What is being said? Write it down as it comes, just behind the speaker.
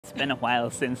It's been a while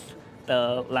since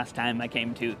the last time I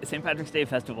came to St. Patrick's Day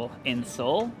Festival in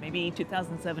Seoul. Maybe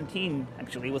 2017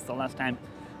 actually was the last time.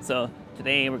 So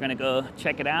today we're gonna go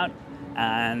check it out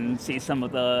and see some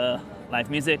of the live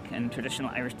music and traditional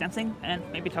Irish dancing, and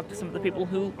maybe talk to some of the people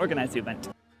who organize the event.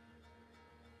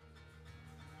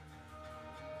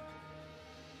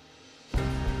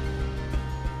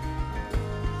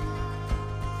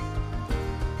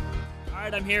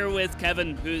 Alright, I'm here with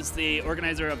Kevin, who's the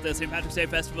organizer of the St. Patrick's Day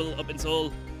Festival up in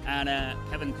Seoul. And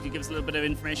Kevin, could you give us a little bit of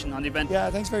information on the event?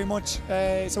 Yeah, thanks very much.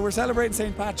 So we're celebrating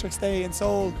St. Patrick's Day in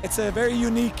Seoul. It's a very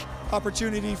unique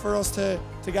opportunity for us to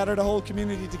gather the whole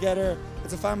community together.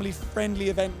 It's a family-friendly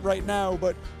event right now,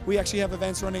 but we actually have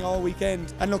events running all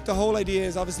weekend. And look, the whole idea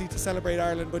is obviously to celebrate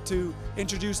Ireland, but to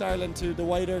introduce Ireland to the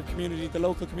wider community, the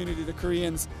local community, the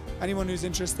Koreans, anyone who's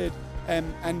interested.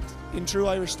 And in true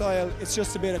Irish style, it's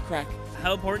just a bit of crack.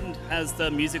 How important has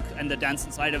the music and the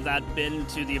dancing side of that been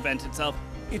to the event itself?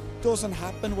 It doesn't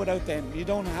happen without them. You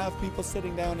don't have people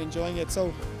sitting down enjoying it.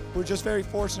 So we're just very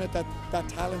fortunate that that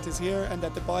talent is here and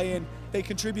that the buy-in, they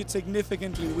contribute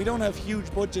significantly. We don't have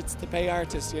huge budgets to pay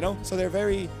artists, you know? So they're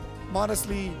very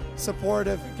modestly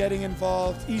supportive, getting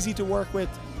involved, easy to work with.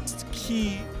 It's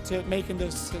key to making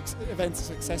this event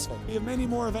successful. We have many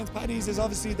more events. Paddy's is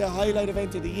obviously the highlight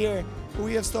event of the year, but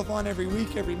we have stuff on every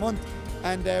week, every month,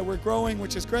 and we're growing,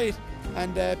 which is great,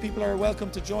 and people are welcome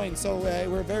to join. So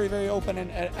we're very, very open,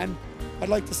 and I'd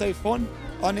like to say fun.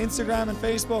 On Instagram and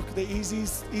Facebook, the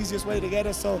easiest way to get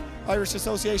us. So Irish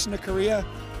Association of Korea,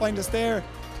 find us there,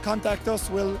 contact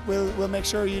us, we'll make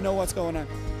sure you know what's going on.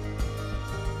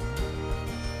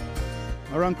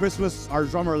 Around Christmas, our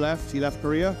drummer left. He left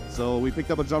Korea, so we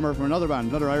picked up a drummer from another band,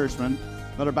 another Irishman,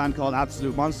 another band called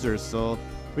Absolute Monsters. So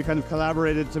we kind of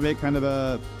collaborated to make kind of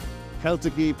a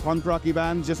Celtic-y, punk rocky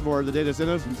band just for the day that's in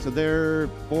it. So they're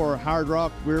more hard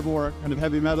rock, we're more kind of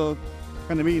heavy metal,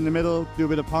 kind of meet in the middle, do a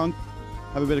bit of punk,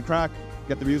 have a bit of crack,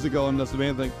 get the music going. That's the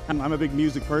main thing. I'm a big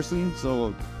music person,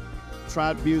 so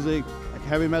trad music, like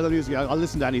heavy metal music, I'll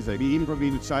listen to anything. Even from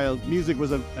being a child, music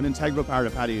was an integral part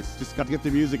of Paddy's. Just got to get the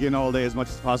music in all day as much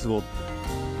as possible.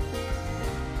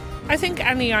 I think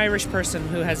any Irish person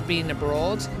who has been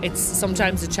abroad, it's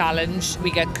sometimes a challenge.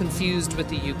 We get confused with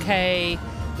the UK,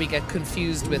 we get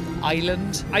confused with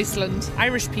Iceland.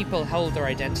 Irish people hold their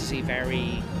identity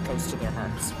very close to their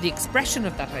hearts. The expression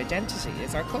of that identity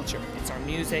is our culture. It's our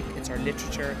music, it's our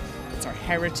literature, it's our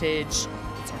heritage,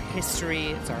 it's our history,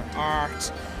 it's our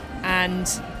art. And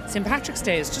St. Patrick's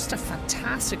Day is just a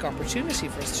fantastic opportunity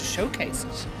for us to showcase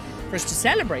it, for us to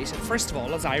celebrate it, first of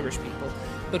all, as Irish people,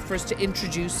 but for us to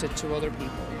introduce it to other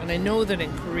people. And I know that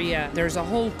in Korea, there's a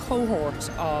whole cohort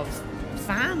of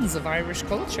fans of Irish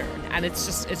culture, and it's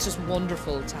just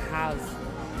wonderful to have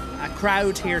a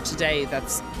crowd here today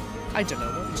that's, I don't know,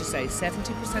 what would you say,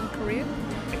 70% Korean?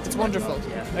 It's wonderful.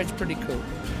 It's pretty cool.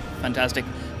 Fantastic.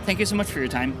 Thank you so much for your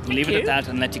time. We'll leave it at that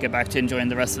and let you get back to enjoying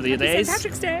the rest of the days. Happy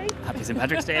St. Patrick's Day! Happy St.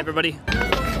 Patrick's Day, everybody.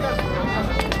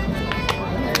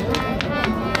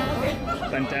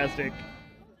 Fantastic.